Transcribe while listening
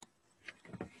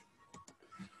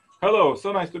Hello,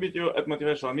 so nice to meet you at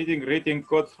Motivational Meeting, reading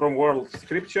quotes from World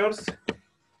Scriptures.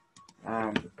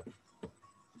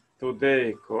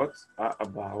 Today quotes are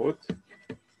about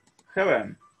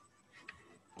heaven.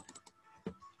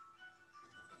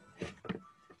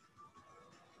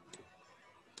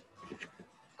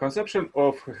 Conception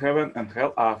of heaven and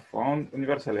hell are found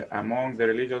universally among the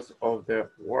religions of the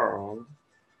world.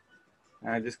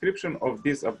 Description of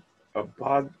these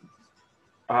above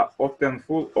are often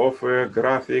full of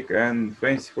graphic and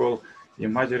fanciful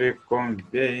imagery,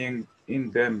 conveying in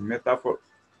the metaphor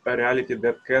a reality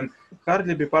that can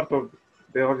hardly be part of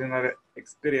the ordinary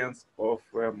experience of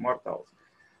mortals.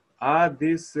 Are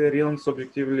these realms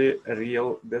subjectively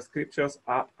real? The scriptures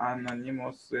are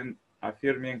anonymous in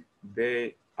affirming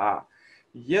they are.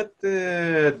 Yet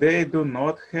they do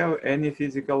not have any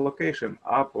physical location,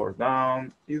 up or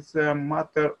down. It's a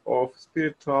matter of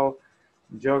spiritual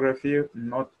geography,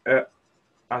 not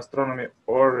astronomy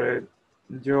or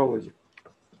geology.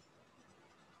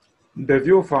 The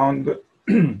view found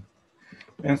in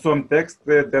some texts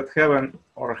that heaven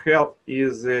or hell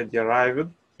is derived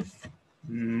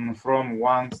from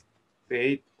one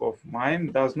state of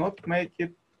mind does not make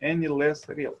it any less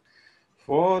real.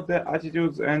 For the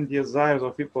attitudes and desires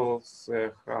of people's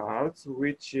hearts,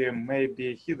 which may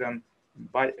be hidden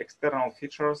by external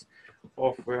features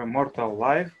of mortal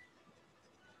life,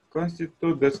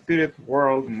 constitute the spirit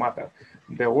world matter.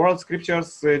 The world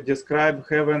scriptures describe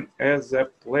heaven as a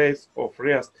place of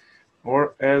rest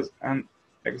or as an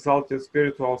exalted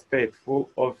spiritual state full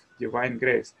of divine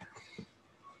grace,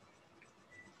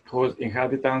 whose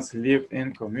inhabitants live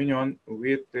in communion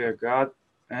with God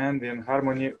and in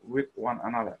harmony with one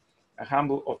another. A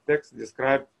handful of texts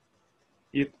describe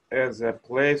it as a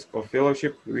place of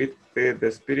fellowship with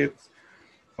the spirits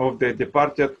of the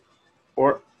departed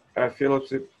or a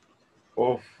fellowship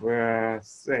of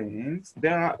saints.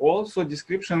 There are also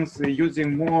descriptions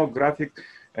using more graphic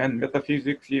and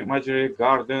metaphysics imagery,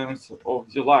 gardens of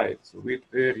delights with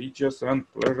riches and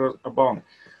pleasures abound.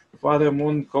 Father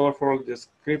Moon colorful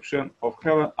description of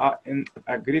heaven are in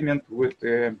agreement with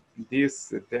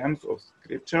these themes of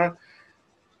scripture.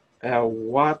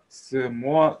 What's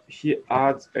more, he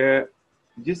adds a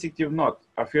distinctive note,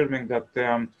 affirming that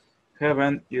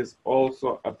heaven is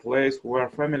also a place where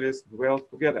families dwell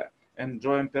together,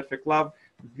 enjoying perfect love.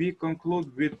 We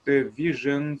conclude with the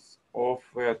visions of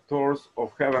tours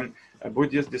of heaven, a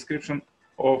Buddhist description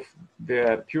of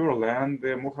the Pure Land,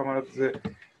 Muhammad's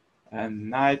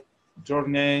night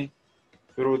journey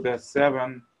through the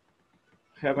seven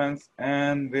heavens,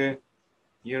 and the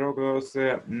Hieroglyphs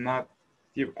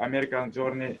Native American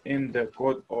journey in the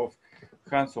Code of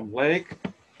Handsome Lake,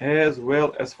 as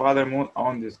well as Father Moon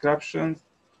on descriptions.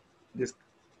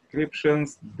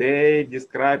 They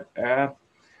describe a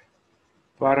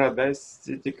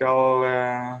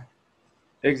paradisical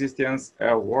existence,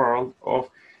 a world of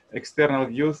external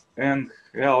youth and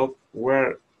health,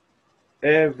 where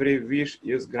every wish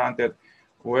is granted,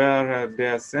 where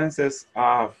the senses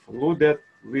are flooded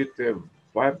with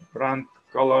vibrant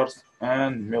colors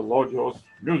and melodious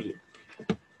music.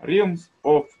 Realms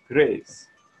of grace.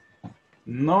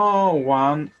 No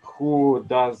one who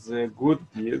does good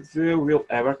deeds will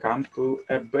ever come to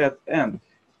a bad end,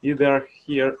 either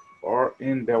here or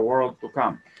in the world to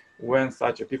come. When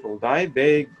such people die,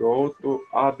 they go to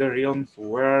other realms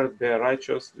where the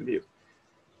righteous live.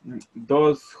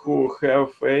 Those who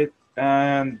have faith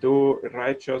and do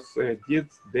righteous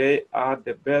deeds, they are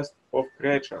the best of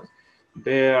creatures.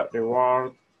 Their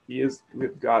reward is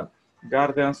with God,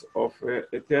 gardens of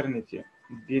eternity,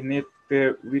 beneath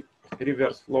which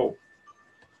rivers flow.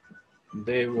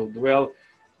 They will dwell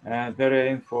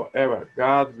therein forever.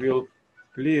 God will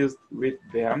pleased with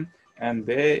them, and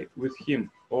they with him.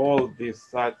 All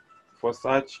this for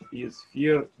such is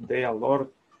fear their Lord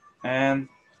and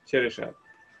cherished.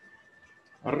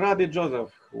 Rabbi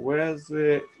Joseph was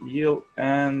ill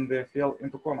and fell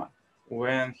into coma.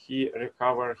 When he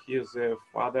recovered, his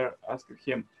father asked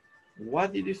him,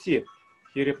 "What did you see?"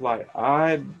 He replied,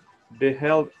 "I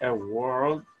beheld a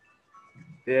world,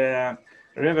 the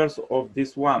rivers of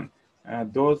this one.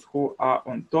 Those who are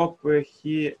on top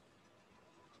he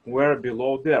were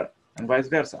below there, and vice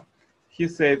versa." He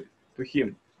said to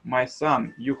him, "My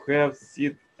son, you have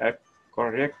seen a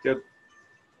corrected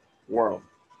world."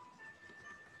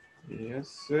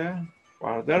 Yes,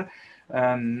 further,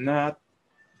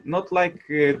 not like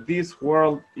this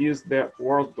world is the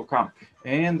world to come.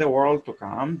 In the world to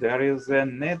come, there is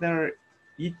neither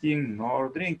eating nor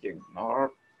drinking,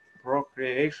 nor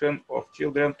procreation of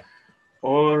children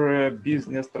or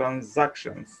business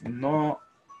transactions, no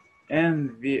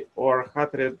envy or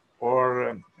hatred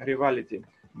or rivalry,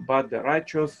 but the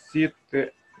righteous sit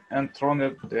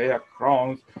enthroned their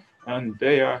crowns on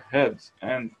their heads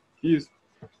and feast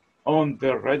on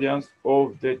the radiance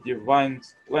of the divine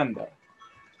splendor.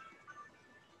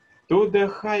 To the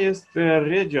highest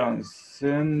regions,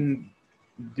 in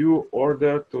due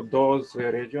order to those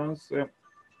regions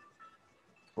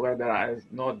where there is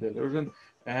no delusion,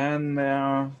 and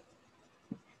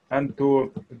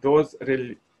to those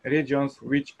regions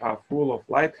which are full of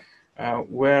light,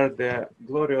 where the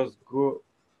glorious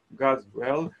gods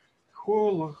dwell,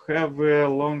 who have a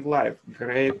long life,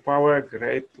 great power,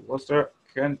 great luster,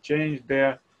 can change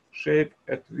their shape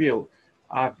at will,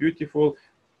 are beautiful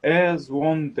as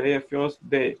on their first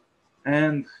day,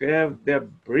 and have the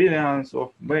brilliance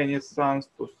of many suns.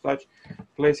 To such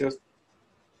places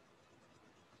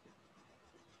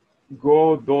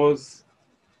go those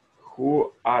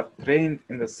who are trained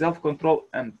in the self-control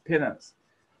and penance,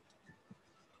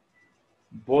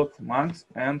 both monks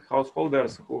and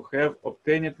householders who have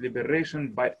obtained liberation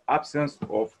by absence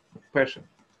of passion.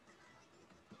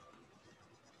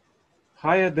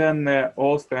 Higher than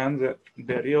all stands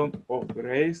the realm of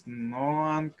grace. No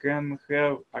one can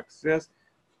have access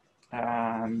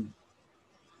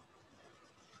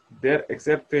there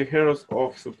except the heroes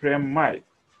of supreme might.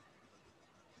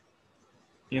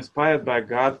 Inspired by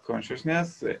God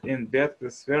consciousness, in that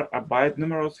sphere abide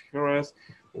numerous heroes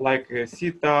like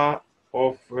Sita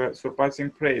of surpassing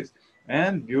praise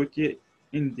and beauty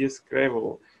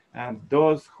indescribable, and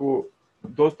those to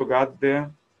God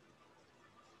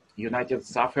united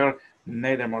suffer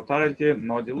neither mortality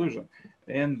nor delusion.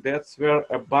 In that sphere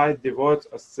abide devotees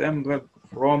assembled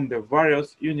from the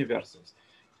various universes,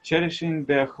 cherishing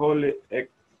the holy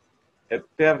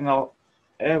eternal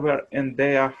ever in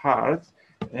their hearts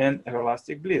and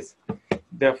everlasting bliss.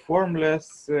 The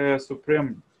formless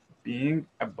supreme being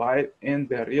abide in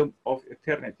the realm of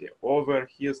eternity. Over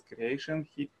his creation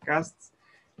he casts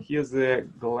his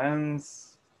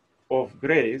glance of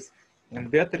grace. In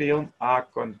that realm are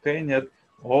contained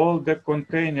all the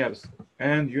containers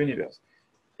and universe,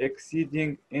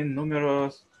 exceeding in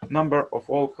numerous number of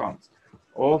all counts.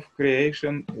 Of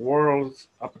creation, worlds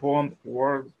upon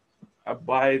worlds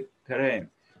abide terrain,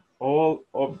 all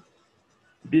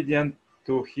obedient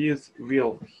to his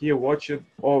will. He watched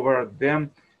over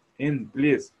them in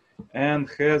bliss, and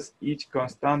has each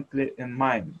constantly in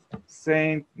mind.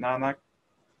 Saint Nanak,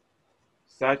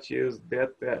 such is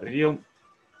that real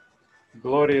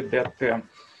glory that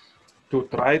to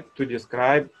try to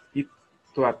describe it,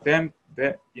 to attempt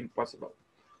the impossible.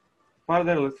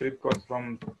 Further, let's read quotes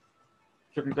from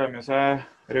Chukyamsa Messiah,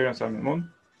 Reverend Samuel Moon.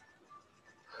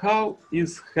 How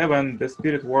is heaven, the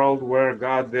spirit world where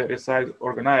God resides,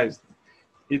 organized?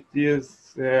 It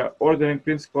is ordering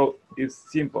principle is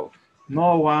simple.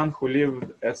 No one who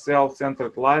lived a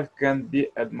self-centered life can be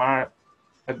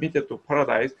admitted to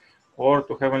paradise or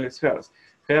to heavenly spheres.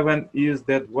 Heaven is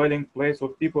the dwelling place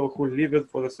of people who live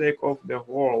for the sake of the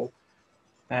world.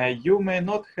 You may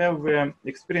not have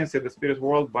experienced the spirit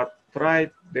world, but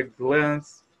tried the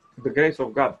grace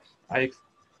of God.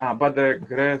 But the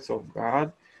grace of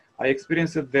God, I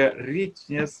experienced the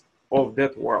richness of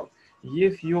that world.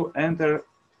 If you enter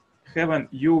heaven,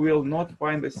 you will not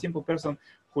find a simple person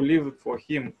who lived for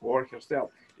him or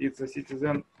herself. Its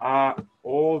citizens are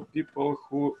all people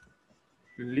who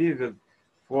lived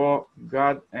for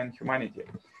God and humanity.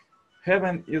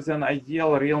 Heaven is an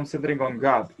ideal realm centering on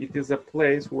God. It is a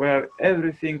place where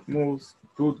everything moves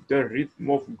to the rhythm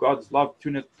of God's love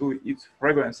tuned to its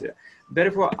frequency.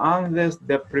 Therefore, unless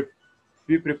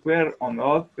we prepare on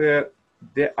earth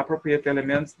the appropriate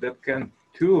elements that can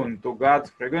tune to God's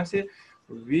frequency,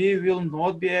 we will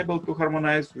not be able to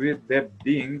harmonize with the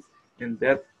beings in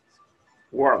that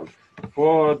world.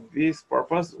 For this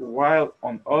purpose, while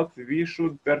on earth, we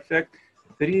should perfect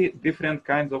three different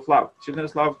kinds of love: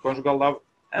 children's love, conjugal love,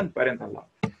 and parental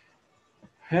love.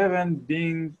 Heaven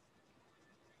begins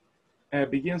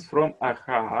from a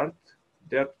heart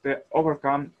that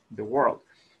overcomes the world.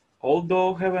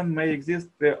 Although heaven may exist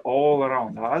all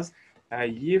around us,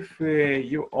 if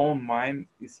your own mind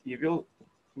is evil,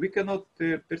 we cannot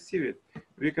perceive it.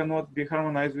 We cannot be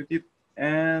harmonized with it,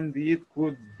 and it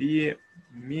could be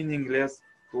meaningless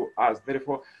to us.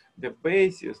 Therefore, the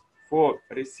basis for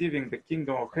receiving the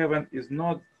kingdom of heaven is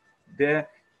not the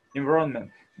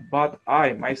environment, but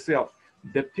I, myself.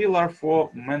 The pillar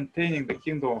for maintaining the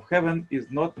kingdom of heaven is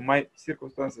not my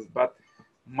circumstances, but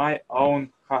my own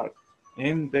heart.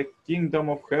 In the kingdom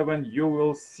of heaven, you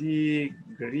will see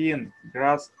green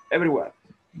grass everywhere.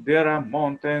 There are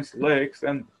mountains, lakes,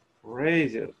 and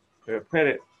prairies,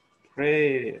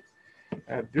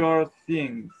 bird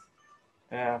things,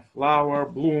 A flower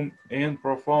bloom in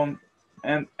profound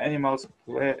and animals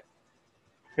play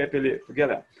happily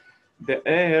together. The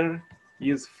air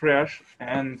is fresh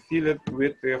and filled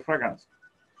with fragrance.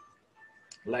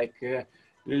 Like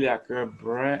lilac,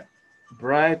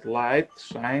 bright light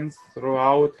shines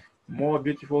throughout, more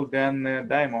beautiful than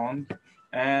diamond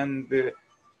and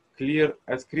clear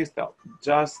as crystal.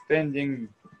 Just standing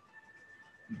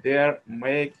there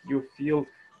make you feel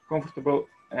comfortable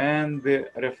and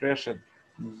refreshed.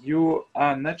 You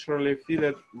are naturally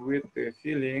filled with the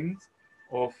feelings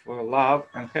of love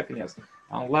and happiness.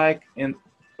 Unlike in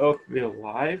earthly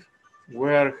life,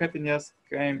 where happiness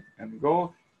came and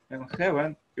go, in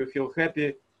heaven you feel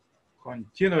happy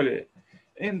continually.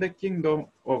 In the kingdom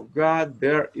of God,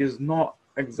 there is no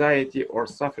anxiety or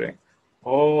suffering.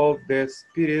 All the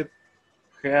spirit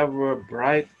have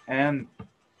bright and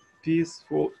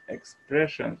peaceful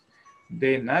expressions.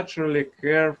 They naturally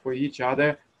care for each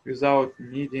other without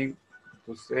needing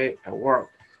to say a word.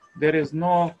 There is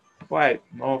no fight,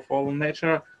 no fallen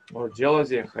nature, or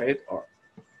jealousy, hate, or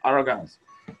arrogance.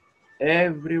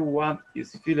 Everyone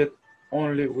is filled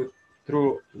only with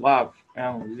true love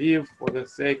and live for the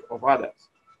sake of others.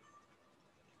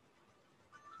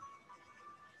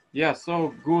 Yeah,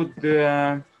 so good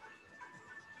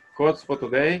quotes for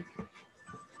today.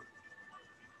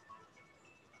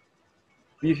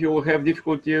 If you have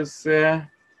difficulties during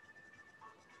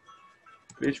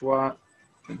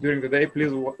the day,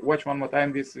 please watch one more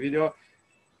time this video.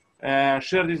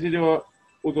 Share this video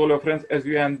with all your friends as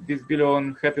we end this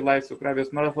billion Happy Life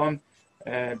Subscribers Marathon.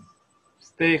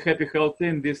 Stay happy, healthy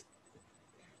in this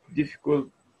difficult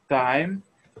time,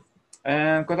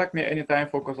 and contact me anytime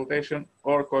for consultation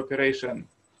or cooperation.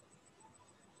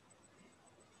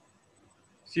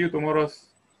 See you tomorrow,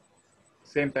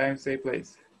 same time, same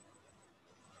place.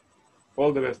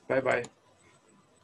 All the best. Bye bye.